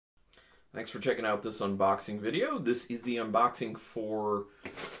Thanks for checking out this unboxing video. This is the unboxing for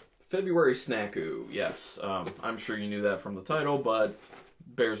February Snakku. Yes, I'm sure you knew that from the title, but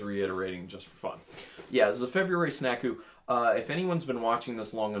bears reiterating just for fun. Yeah, this is a February Snakku. If anyone's been watching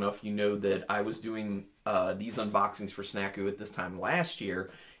this long enough, you know that I was doing these unboxings for Snakku at this time last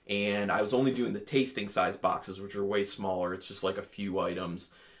year, and I was only doing the tasting size boxes, which are way smaller. It's just like a few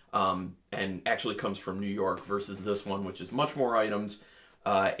items, and actually comes from New York versus this one, which is much more items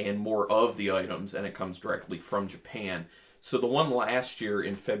and more of the items, and it comes directly from Japan. So the one last year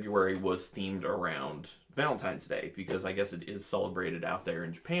in February was themed around Valentine's Day, because I guess it is celebrated out there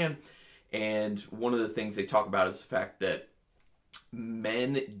in Japan. And one of the things they talk about is the fact that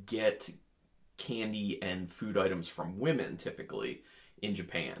men get candy and food items from women typically in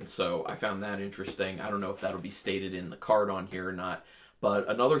Japan. So I found that interesting. I don't know if that'll be stated in the card on here or not. But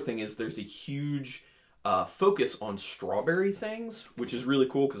another thing is there's a huge focus on strawberry things, which is really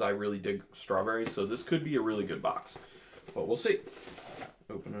cool because I really dig strawberries. So this could be a really good box, but we'll see.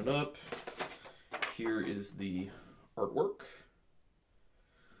 Open it up. Here is the artwork.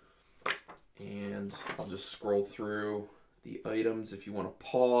 And I'll just scroll through the items if you want to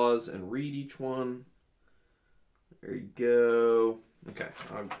pause and read each one. There you go. Okay,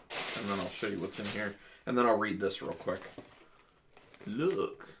 and then I'll show you what's in here. And then I'll read this real quick.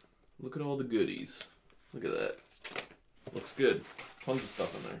 Look at all the goodies. Look at that. Looks good. Tons of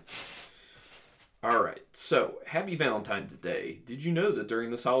stuff in there. Alright, so happy Valentine's Day. Did you know that during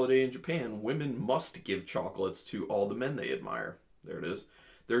this holiday in Japan, women must give chocolates to all the men they admire? There it is.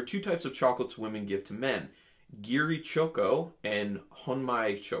 There are two types of chocolates women give to men: Giri Choco and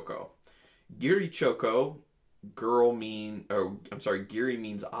Honmai Choco. Giri Choco, Giri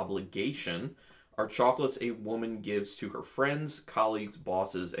means obligation, are chocolates a woman gives to her friends, colleagues,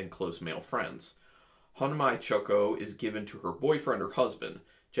 bosses, and close male friends. Honmai Choco is given to her boyfriend or husband.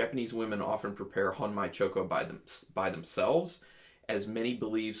 Japanese women often prepare Honmai Choco by themselves, as many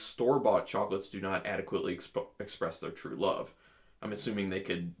believe store-bought chocolates do not adequately express their true love. I'm assuming they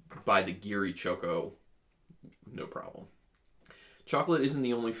could buy the Giri Choco, no problem. Chocolate isn't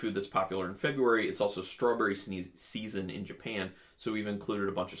the only food that's popular in February. It's also strawberry season in Japan, so we've included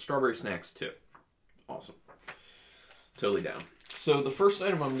a bunch of strawberry snacks too. Awesome. Totally down. So the first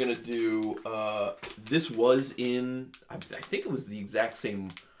item I'm going to do, this was in, I think it was the exact same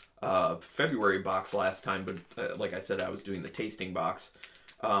February box last time, but like I said, I was doing the tasting box.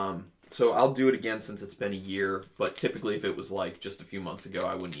 So I'll do it again since it's been a year, but typically if it was like just a few months ago,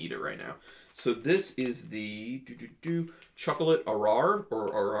 I wouldn't eat it right now. So this is the chocolate arar,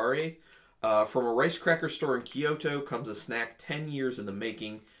 or arare. From a rice cracker store in Kyoto comes a snack 10 years in the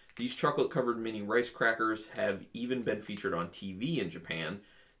making. These chocolate-covered mini rice crackers have even been featured on TV in Japan.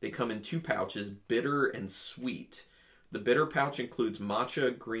 They come in two pouches, bitter and sweet. The bitter pouch includes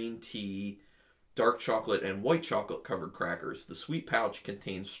matcha, green tea, dark chocolate, and white chocolate covered crackers. The sweet pouch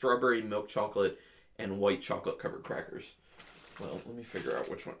contains strawberry, milk chocolate, and white chocolate covered crackers. Well, let me figure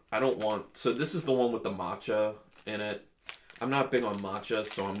out which one. I don't want... So this is the one with the matcha in it. I'm not big on matcha,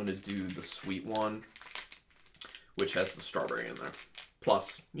 so I'm going to do the sweet one, which has the strawberry in there.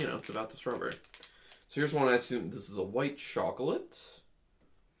 Plus, you know, it's about the strawberry. So here's one. I assume this is a white chocolate.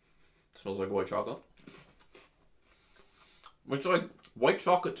 It smells like white chocolate. Which, like, white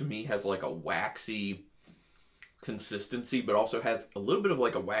chocolate to me has like a waxy consistency, but also has a little bit of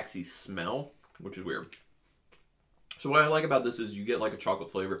like a waxy smell, which is weird. So what I like about this is you get like a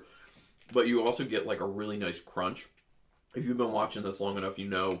chocolate flavor, but you also get like a really nice crunch. If you've been watching this long enough, you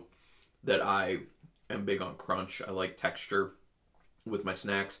know that I am big on crunch. I like texture with my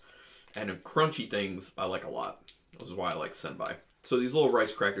snacks, and crunchy things I like a lot. This is why I like senbai. So these little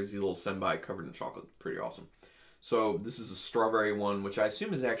rice crackers, these little senbai covered in chocolate, pretty awesome. So this is a strawberry one, which I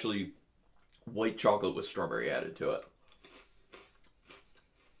assume is actually white chocolate with strawberry added to it.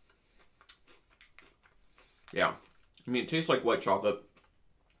 Yeah. I mean, it tastes like white chocolate,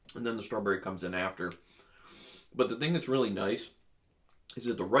 and then the strawberry comes in after. But the thing that's really nice is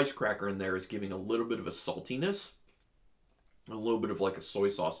that the rice cracker in there is giving a little bit of a saltiness, a little bit of like a soy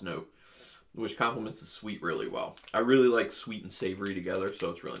sauce note, which complements the sweet really well. I really like sweet and savory together, so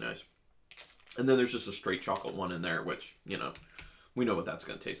it's really nice. And then there's just a straight chocolate one in there, which, you know, we know what that's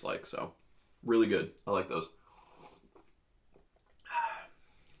going to taste like, so really good. I like those.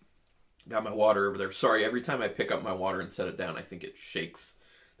 Got my water over there. Sorry, every time I pick up my water and set it down, I think it shakes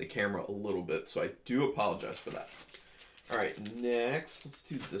the camera a little bit, so I do apologize for that. All right, next, let's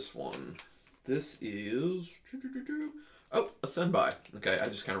do this one. This is, oh, a senbai. Okay, I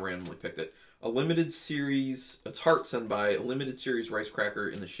just kind of randomly picked it. A limited series, it's heart senbai, a limited series rice cracker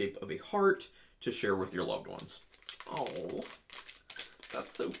in the shape of a heart to share with your loved ones. Oh,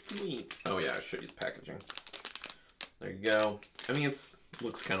 That's so sweet. Oh yeah, I'll show you the packaging. There you go. I mean,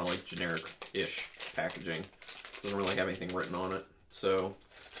 looks kind of like generic-ish packaging. Doesn't really have anything written on it. So,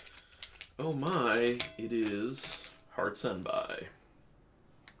 oh my, it is Heart Senbai.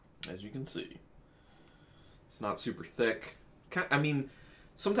 As you can see. It's not super thick. I mean,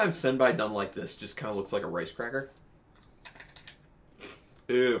 sometimes Senbai done like this just kind of looks like a rice cracker.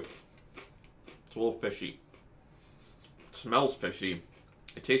 Ew. It's a little fishy. It smells fishy.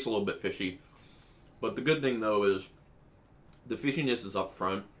 It tastes a little bit fishy. But the good thing, though, is the fishiness is up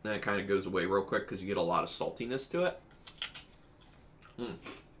front, and it kind of goes away real quick because you get a lot of saltiness to it.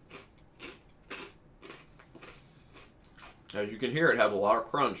 As you can hear, it has a lot of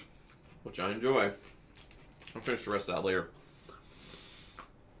crunch, which I enjoy. I'll finish the rest of that later.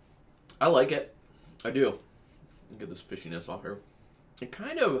 I like it. I do. Get this fishiness off here. It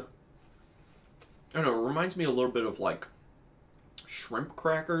kind of, I don't know, it reminds me a little bit of like shrimp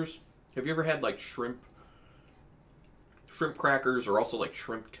crackers. Have you ever had like shrimp crackers or also like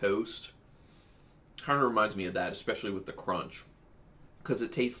shrimp toast? Kind of reminds me of that, especially with the crunch. Because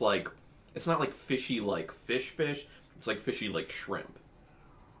it tastes like, it's not like fishy like fish. It's like fishy like shrimp.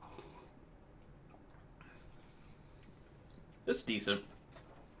 It's decent.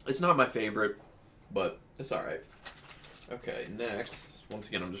 It's not my favorite, but it's alright. Okay, next. Once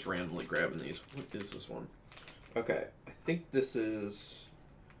again, I'm just randomly grabbing these. What is this one? Okay, I think this is...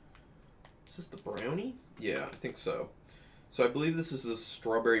 Is this the brownie? Yeah, I think so. So I believe this is a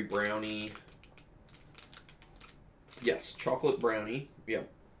strawberry brownie. Yes, chocolate brownie. Yeah.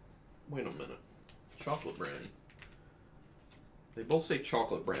 Wait a minute. Chocolate brownie. They both say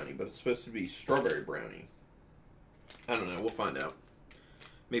chocolate brownie, but it's supposed to be strawberry brownie. I don't know. We'll find out.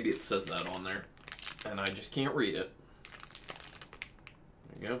 Maybe it says that on there, and I just can't read it.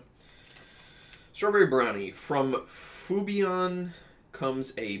 There you go. Strawberry brownie. From Fubian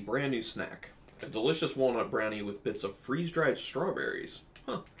comes a brand new snack. A delicious walnut brownie with bits of freeze-dried strawberries.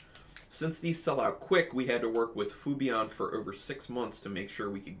 Huh. Since these sell out quick, we had to work with Fubian for over 6 months to make sure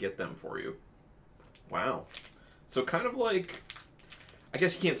we could get them for you. Wow. So kind of like, I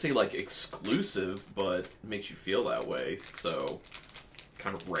guess you can't say like exclusive, but it makes you feel that way. So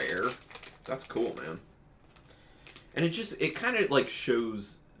kind of rare. That's cool, man. And it kind of like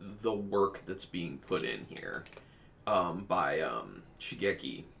shows the work that's being put in here by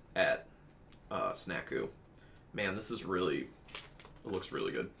Shigeki at Snakku. Man, this is really, it looks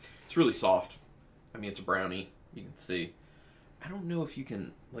really good. It's really soft. I mean, it's a brownie. You can see. I don't know if you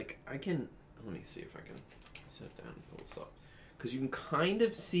can, like, let me see if I can sit down and pull this up. Because you can kind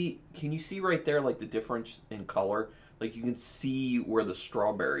of see, can you see right there, like, the difference in color? Like, you can see where the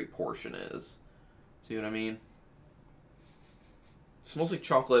strawberry portion is. See what I mean? It smells like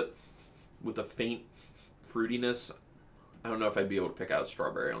chocolate with a faint fruitiness. I don't know if I'd be able to pick out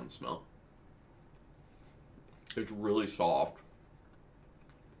strawberry on the smell. It's really soft.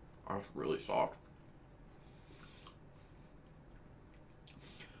 It's really soft.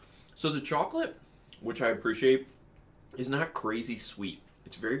 So the chocolate, which I appreciate, is not crazy sweet.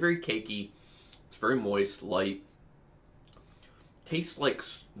 It's very, very cakey. It's very moist, light. Tastes like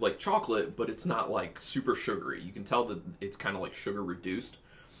chocolate, but it's not like super sugary. You can tell that it's kind of like sugar reduced.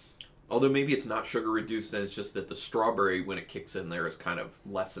 Although maybe it's not sugar reduced, and it's just that the strawberry, when it kicks in there, is kind of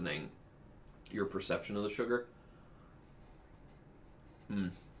lessening your perception of the sugar.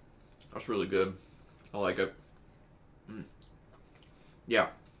 That's really good. I like it. Yeah.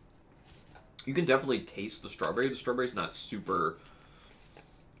 You can definitely taste the strawberry. The strawberry's not super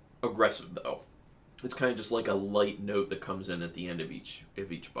aggressive, though. It's kind of just like a light note that comes in at the end of each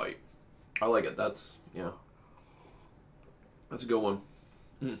bite. I like it. That's a good one.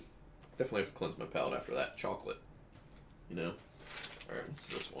 Definitely have to cleanse my palate after that. Chocolate. You know? Alright, what's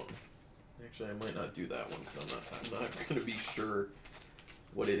this one? Actually, I might not do that one because I'm not going to be sure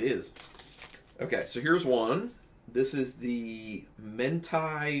what it is. Okay, so here's one. This is the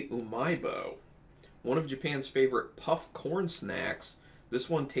Mentai Umaibo, one of Japan's favorite puff corn snacks. This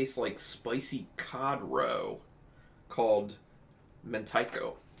one tastes like spicy cod roe, called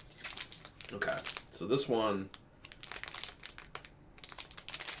mentaiko. Okay, so this one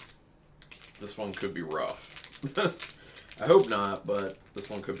could be rough. I hope not, but this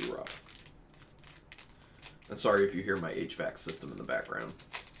one could be rough. And sorry if you hear my HVAC system in the background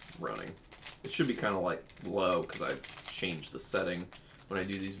running. It should be kind of like low because I've changed the setting when I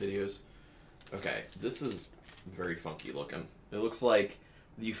do these videos. Okay, this is very funky looking. It looks like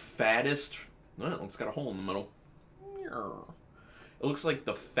the fattest... Well, it's got a hole in the middle. It looks like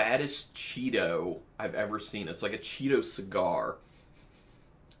the fattest Cheeto I've ever seen. It's like a Cheeto cigar.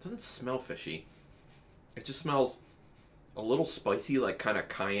 It doesn't smell fishy. It just smells... a little spicy, like kind of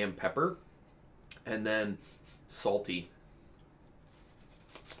cayenne pepper, and then salty.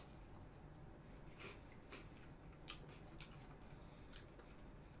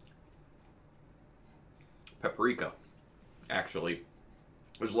 Paprika, actually.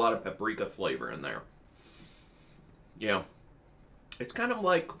 There's a lot of paprika flavor in there. Yeah. It's kind of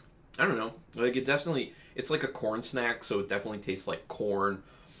like, I don't know, like it's like a corn snack, so it definitely tastes like corn.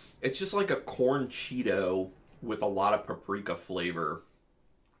 It's just like a corn Cheeto with a lot of paprika flavor.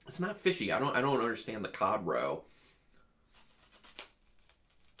 It's not fishy. I don't understand the cod roe.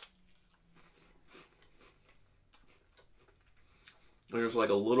 There's like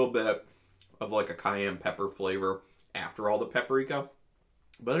a little bit of like a cayenne pepper flavor after all the paprika.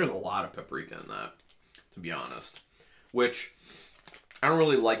 But there's a lot of paprika in that, to be honest. Which, I don't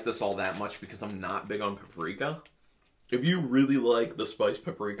really like this all that much because I'm not big on paprika. If you really like the spiced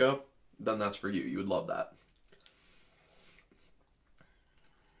paprika, then that's for you. You would love that.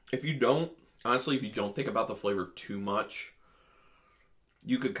 If you don't, honestly, if you don't think about the flavor too much,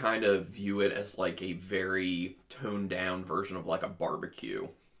 you could kind of view it as like a very toned down version of like a barbecue.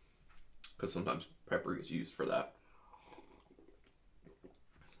 Because sometimes paprika is used for that.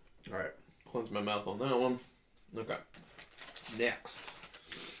 Alright, cleanse my mouth on that one. Okay. Next.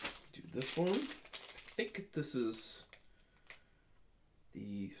 Do this one. I think this is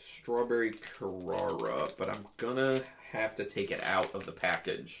the strawberry Carrara, but I'm gonna have to take it out of the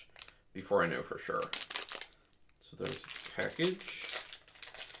package before I know for sure. So there's the package.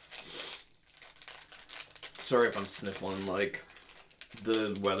 Sorry if I'm sniffling, like,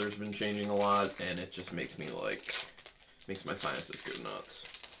 the weather's been changing a lot, and it just makes me, like, makes my sinuses go nuts.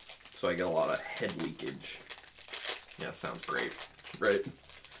 So I get a lot of head leakage. Yeah, sounds great, right?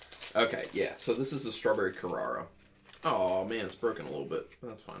 Okay, yeah, so this is a strawberry Carrara. Oh man, it's broken a little bit.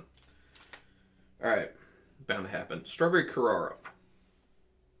 That's fine. Alright, bound to happen. Strawberry Carrara.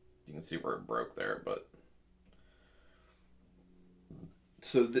 You can see where it broke there, but...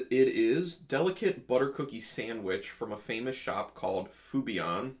 So it is delicate butter cookie sandwich from a famous shop called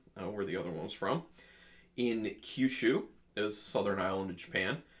Fubian. I don't know where the other one's from. In Kyushu, is Southern Island of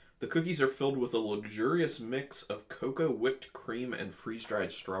Japan. The cookies are filled with a luxurious mix of cocoa, whipped cream, and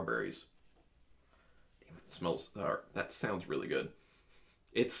freeze-dried strawberries. Damn, it smells... that sounds really good.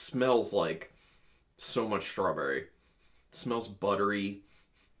 It smells like so much strawberry. It smells buttery.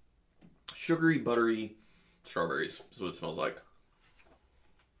 Sugary, buttery strawberries is what it smells like.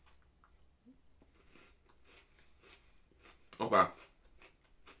 Okay.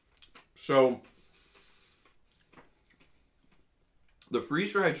 So, the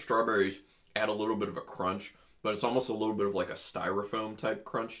freeze-dried strawberries add a little bit of a crunch, but it's almost a little bit of like a styrofoam type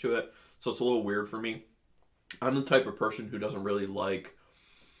crunch to it. So it's a little weird for me. I'm the type of person who doesn't really like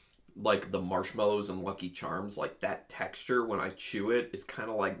the marshmallows and Lucky Charms. Like that texture when I chew it is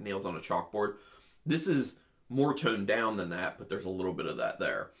kind of like nails on a chalkboard. This is more toned down than that, but there's a little bit of that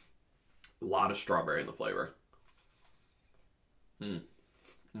there. A lot of strawberry in the flavor.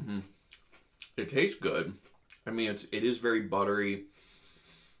 It tastes good. I mean, it is very buttery,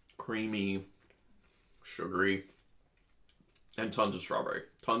 creamy, sugary, and tons of strawberry.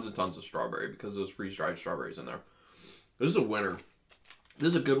 Tons and tons of strawberry because of those freeze-dried strawberries in there. This is a winner. This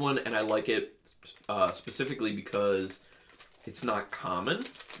is a good one, and I like it specifically because it's not common.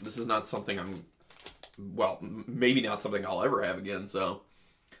 This is not something well, maybe not something I'll ever have again, so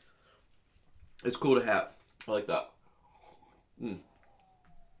it's cool to have. I like that.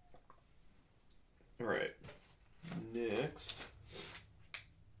 Alright. Next.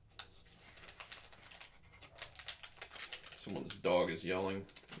 Someone's dog is yelling.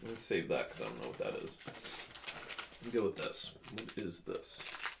 I'm going to save that because I don't know what that is. Let me go with this. What is this?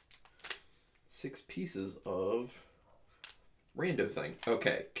 6 pieces of rando thing.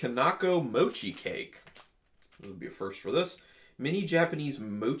 Okay. Kanako mochi cake. This would be a first for this. Mini Japanese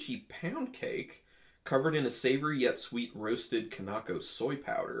mochi pound cake covered in a savory yet sweet roasted Kanako soy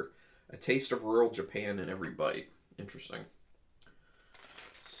powder. A taste of rural Japan in every bite. Interesting.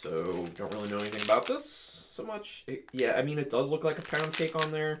 So, don't really know anything about this so much. Yeah, I mean, it does look like a pound cake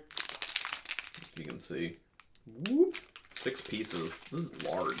on there. If you can see. Whoop. 6 pieces. This is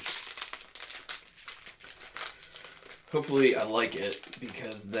large. Hopefully I like it,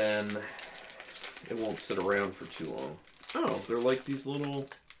 because then it won't sit around for too long. Oh, they're like these little,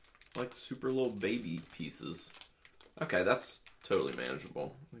 like super little baby pieces. Okay, that's totally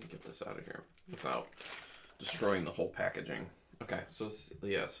manageable. Let me get this out of here without destroying the whole packaging. Okay, so it's,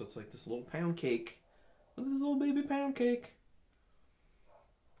 yeah, so it's like this little pound cake. Look at this little baby pound cake.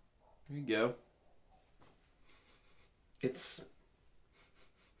 There you go. It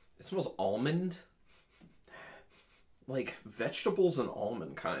smells almond. like vegetables and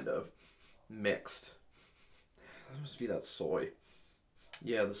almond kind of mixed. That must be that soy.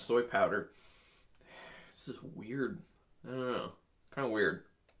 Yeah, the soy powder. This is weird. I don't know. Kind of weird.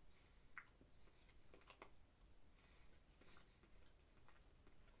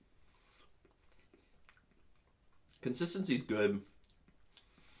 Consistency's good.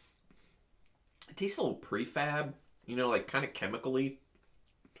 It tastes a little prefab, you know, like kind of chemically.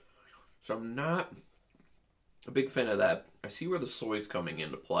 So I'm not a big fan of that. I see where the soy's coming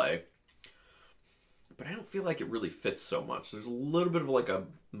into play, but I don't feel like it really fits so much. There's a little bit of like a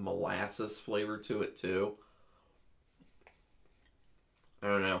molasses flavor to it too. I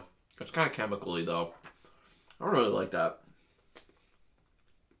don't know. It's kind of chemically though. I don't really like that.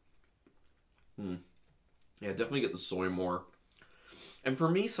 Yeah, definitely get the soy more. And for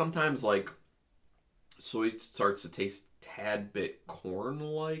me, sometimes like soy starts to taste tad bit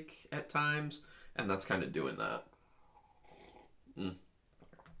corn-like at times, and that's kind of doing that. I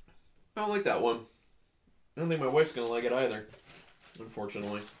don't like that one. I don't think my wife's gonna like it either,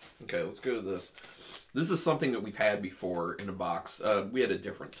 unfortunately. Okay, let's go to this. This is something that we've had before in a box. We had a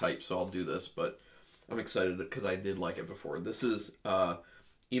different type, so I'll do this, but I'm excited because I did like it before. This is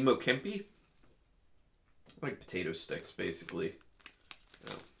Imo Kempi. Like potato sticks, basically.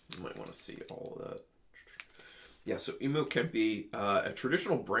 Oh, you might want to see all of that. Yeah, so Imo Kempi, a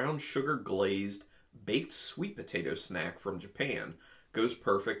traditional brown sugar glazed baked sweet potato snack from Japan, goes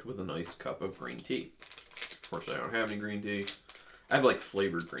perfect with a nice cup of green tea. Unfortunately, I don't have any green tea. I have like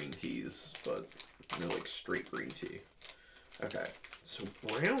flavored green teas, but no like straight green tea. Okay, so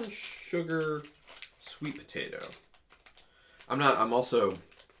brown sugar sweet potato. I'm also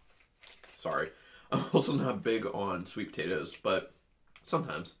not big on sweet potatoes, but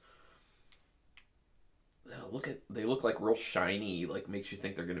sometimes. Oh, they look like real shiny, like makes you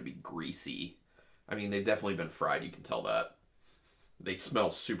think they're going to be greasy. I mean, they've definitely been fried, you can tell that. They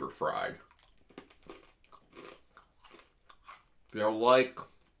smell super fried. They're like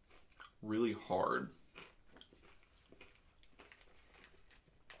really hard.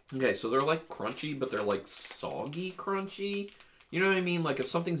 Okay, so they're like crunchy, but they're like soggy crunchy. You know what I mean? Like if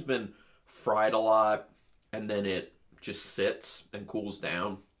something's been fried a lot and then it just sits and cools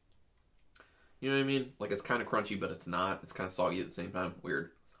down. You know what I mean? Like it's kind of crunchy, but it's not. It's kind of soggy at the same time.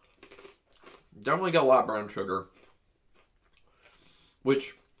 Weird. Definitely got a lot of brown sugar.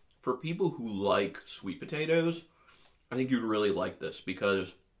 Which, for people who like sweet potatoes, I think you'd really like this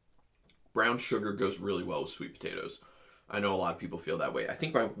because brown sugar goes really well with sweet potatoes. I know a lot of people feel that way. I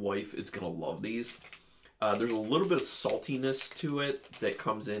think my wife is going to love these. There's a little bit of saltiness to it that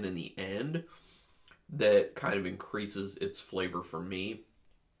comes in the end that kind of increases its flavor for me.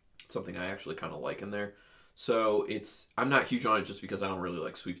 It's something I actually kind of like in there. So I'm not huge on it just because I don't really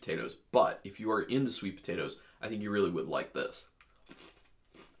like sweet potatoes. But if you are into sweet potatoes, I think you really would like this.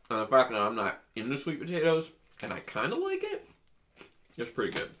 And the fact that I'm not into sweet potatoes and I kind of like it, it's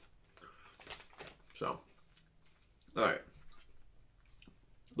pretty good. So, alright.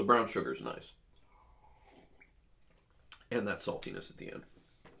 The brown sugar is nice. And that saltiness at the end.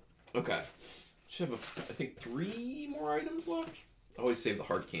 Okay. Should have, I think, 3 more items left. I always save the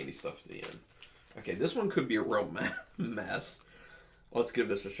hard candy stuff to the end. Okay, this one could be a real mess. Let's give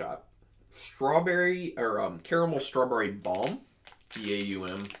this a shot. Strawberry, or caramel strawberry balm.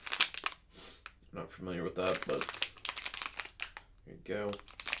 BAUM. Not familiar with that, but there you go.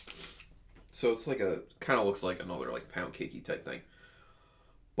 So it's like kind of looks like another like pound cakey type thing.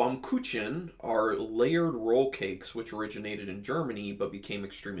 Baumkuchen are layered roll cakes which originated in Germany but became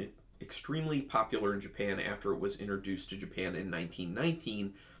extremely popular in Japan after it was introduced to Japan in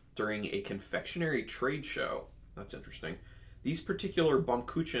 1919 during a confectionery trade show. That's interesting. These particular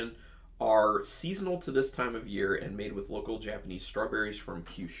Baumkuchen are seasonal to this time of year and made with local Japanese strawberries from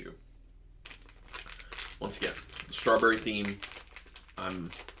Kyushu. Once again, the strawberry theme,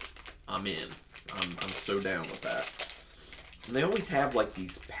 I'm in. I'm so down with that. And they always have like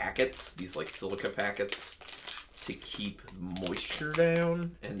these packets, these like silica packets to keep moisture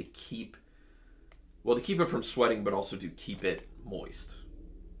down and to keep it from sweating, but also to keep it moist.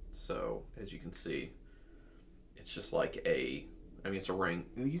 So, as you can see, it's just like it's a ring.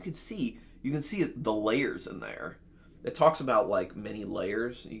 You can see the layers in there. It talks about like many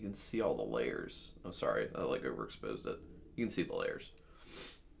layers. You can see all the layers. Oh, sorry, I like overexposed it. You can see the layers,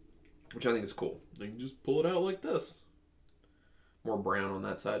 which I think is cool. You can just pull it out like this. More brown on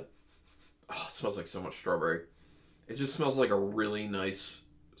that side. Oh, it smells like so much strawberry. It just smells like a really nice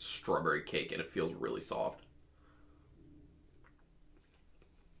strawberry cake, and it feels really soft.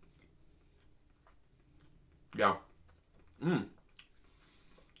 Yeah.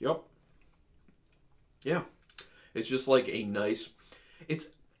 Yep. Yeah. It's just like a nice,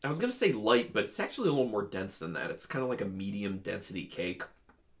 I was going to say light, but it's actually a little more dense than that. It's kind of like a medium density cake.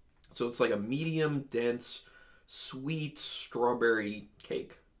 So it's like a medium dense, sweet strawberry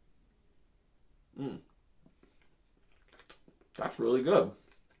cake. That's really good.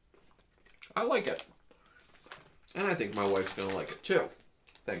 I like it. And I think my wife's going to like it too.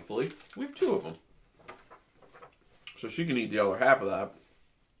 Thankfully, we have 2 of them. So she can eat the other half of that.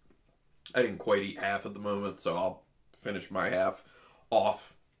 I didn't quite eat half at the moment, so I'll finish my half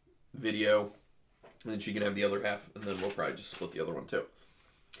off video. And then she can have the other half, and then we'll probably just split the other one too.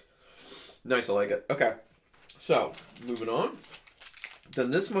 Nice, I like it. Okay, so moving on.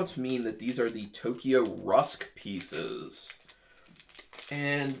 Then this must mean that these are the Tokyo Rusk pieces.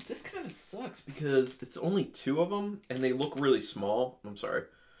 And this kind of sucks because it's only 2 of them, and they look really small. I'm sorry.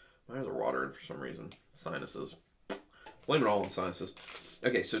 My eyes are watering for some reason. Sinuses. Blame it all on sinuses.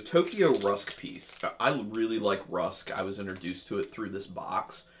 Okay, so Tokyo Rusk piece. I really like Rusk. I was introduced to it through this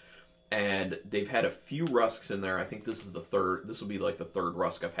box. And they've had a few Rusks in there. I think this is the 3rd. This will be like the 3rd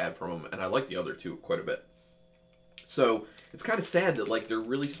Rusk I've had from them. And I like the other 2 quite a bit. So it's kind of sad that like they're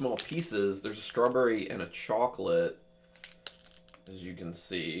really small pieces. There's a strawberry and a chocolate, as you can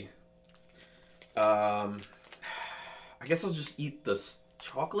see. I guess I'll just eat the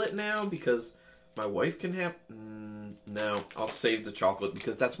chocolate now because my wife can have... no, I'll save the chocolate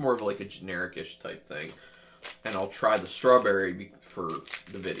because that's more of like a generic-ish type thing. And I'll try the strawberry for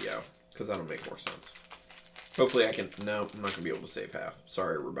the video because that'll make more sense. Hopefully I can... No, I'm not going to be able to save half.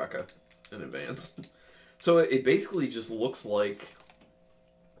 Sorry, Rebecca, in advance. So it basically just looks like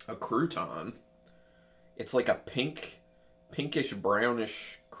a crouton. It's like a pinkish,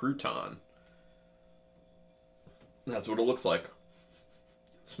 brownish crouton. That's what it looks like.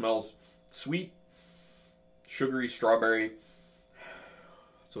 It smells sweet, sugary strawberry.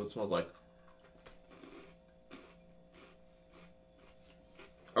 That's what it smells like.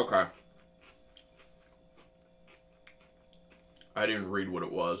 Okay. I didn't read what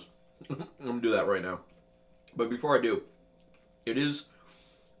it was. I'm going to do that right now. But before I do, it is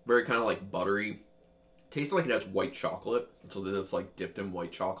very kind of like buttery. Tastes like it has white chocolate. So that it's like dipped in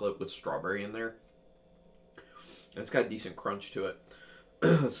white chocolate with strawberry in there. And it's got a decent crunch to it.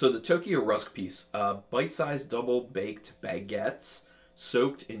 So the Tokyo Rusk piece. Bite-sized double-baked baguettes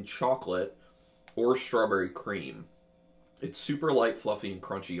soaked in chocolate or strawberry cream. It's super light, fluffy, and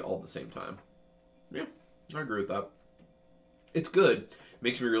crunchy all at the same time. Yeah, I agree with that. It's good.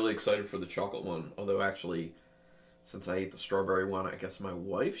 Makes me really excited for the chocolate one. Although, actually, since I ate the strawberry one, I guess my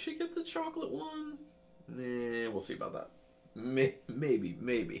wife should get the chocolate one? Nah, we'll see about that.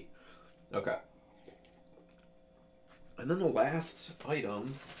 Maybe. Okay. And then the last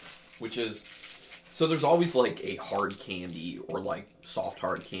item, which is... So there's always, like, a hard candy or, like, soft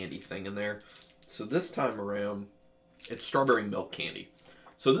hard candy thing in there. So this time around, it's strawberry milk candy.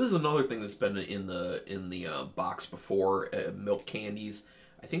 So this is another thing that's been in the box before, milk candies.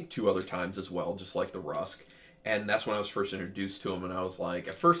 I think 2 other times as well, just like the Rusk. And that's when I was first introduced to them, and I was like,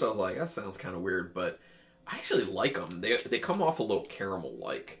 at first I was like, that sounds kind of weird, but I actually like them. They come off a little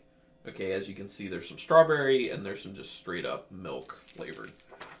caramel-like. Okay, as you can see, there's some strawberry, and there's some just straight-up milk flavored.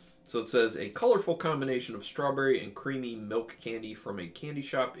 So it says, a colorful combination of strawberry and creamy milk candy from a candy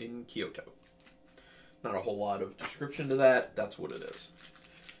shop in Kyoto. Not a whole lot of description to that. That's what it is.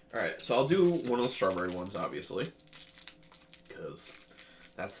 Alright, so I'll do one of the strawberry ones, obviously. Because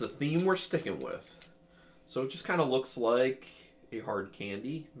that's the theme we're sticking with. So it just kind of looks like a hard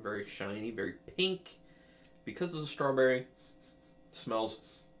candy. Very shiny, very pink. Because it's a strawberry, it smells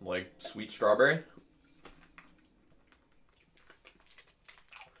like sweet strawberry.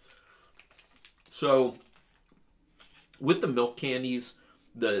 So, with the milk candies,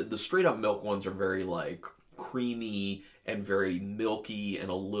 the straight up milk ones are very like creamy and very milky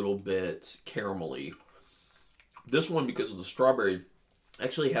and a little bit caramelly. This one, because of the strawberry,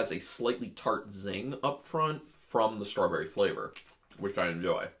 actually has a slightly tart zing up front from the strawberry flavor, which I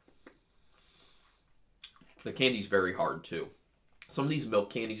enjoy. The candy's very hard too. Some of these milk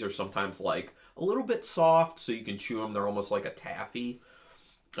candies are sometimes like a little bit soft, so you can chew them. They're almost like a taffy.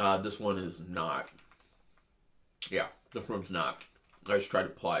 This one is not. Yeah, this one's not. I just try to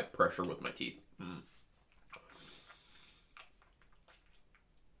apply pressure with my teeth.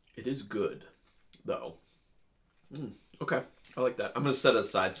 It is good, though. Okay, I like that. I'm going to set it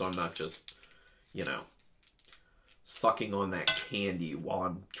aside so I'm not just, sucking on that candy while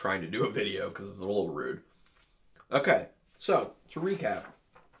I'm trying to do a video, because it's a little rude. Okay, so, to recap,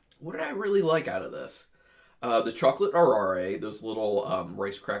 what did I really like out of this? The chocolate arare, those little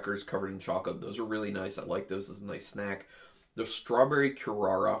rice crackers covered in chocolate, those are really nice. I like those as a nice snack. The strawberry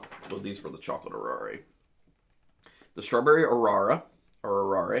curara, well, these were the chocolate arare. the strawberry Aurora, or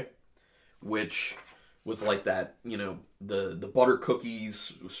Aurare, which was like that, you know, the butter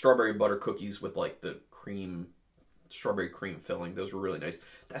cookies, strawberry butter cookies with like the cream, strawberry cream filling. Those were really nice.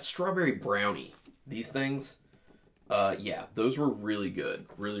 That strawberry brownie, these things, yeah, those were really good.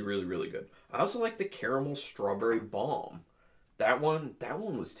 Really, really, really good. I also like the caramel strawberry bomb. That one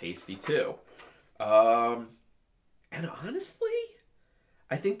was tasty too. And honestly,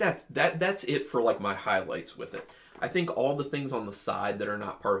 I think that's it for like my highlights with it. I think all the things on the side that are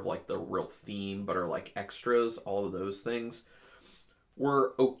not part of like the real theme but are like extras, all of those things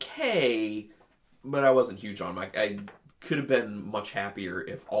were okay, but I wasn't huge on them. I could have been much happier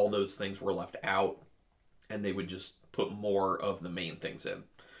if all those things were left out and they would just put more of the main things in.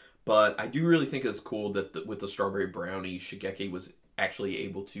 But I do really think it's cool that with the strawberry brownie, Shigeki was actually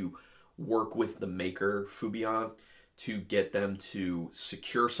able to work with the maker, Fubian, to get them to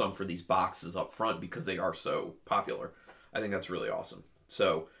secure some for these boxes up front because they are so popular. I think that's really awesome.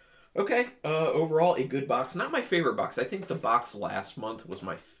 So, okay, overall, a good box. Not my favorite box. I think the box last month was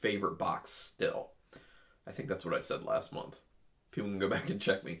my favorite box still. I think that's what I said last month. People can go back and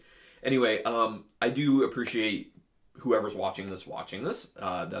check me. Anyway, I do appreciate whoever's watching this.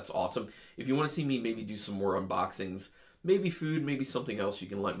 That's awesome. If you want to see me maybe do some more unboxings, maybe food, maybe something else, you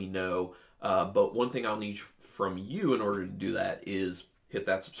can let me know. But one thing I'll need from you in order to do that is hit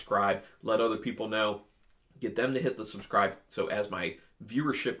that subscribe, let other people know, get them to hit the subscribe, so as my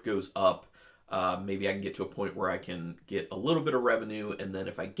viewership goes up, maybe I can get to a point where I can get a little bit of revenue, and then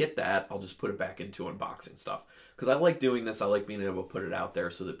if I get that, I'll just put it back into unboxing stuff. Because I like doing this, I like being able to put it out there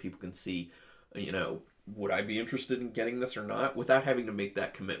so that people can see, you know, would I be interested in getting this or not, without having to make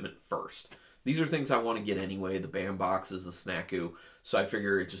that commitment first. These are things I want to get anyway, the band boxes, the Snakku, so I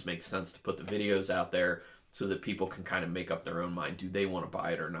figure it just makes sense to put the videos out there so that people can kind of make up their own mind. Do they want to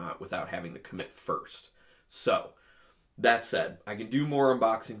buy it or not without having to commit first? So, that said, I can do more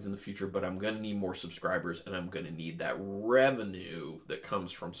unboxings in the future, but I'm going to need more subscribers, and I'm going to need that revenue that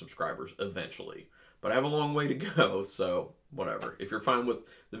comes from subscribers eventually. But I have a long way to go, so whatever. If you're fine with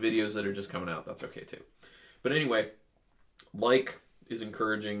the videos that are just coming out, that's okay too. But anyway, like is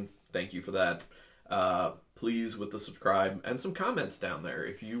encouraging. Thank you for that. Please, with the subscribe and some comments down there.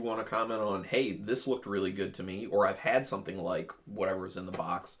 If you want to comment on, hey, this looked really good to me, or I've had something like whatever's in the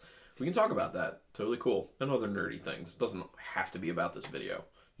box, we can talk about that. Totally cool. And other nerdy things. It doesn't have to be about this video.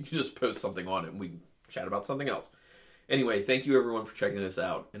 You can just post something on it and we can chat about something else. Anyway, thank you everyone for checking this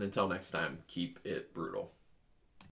out. And until next time, keep it brutal.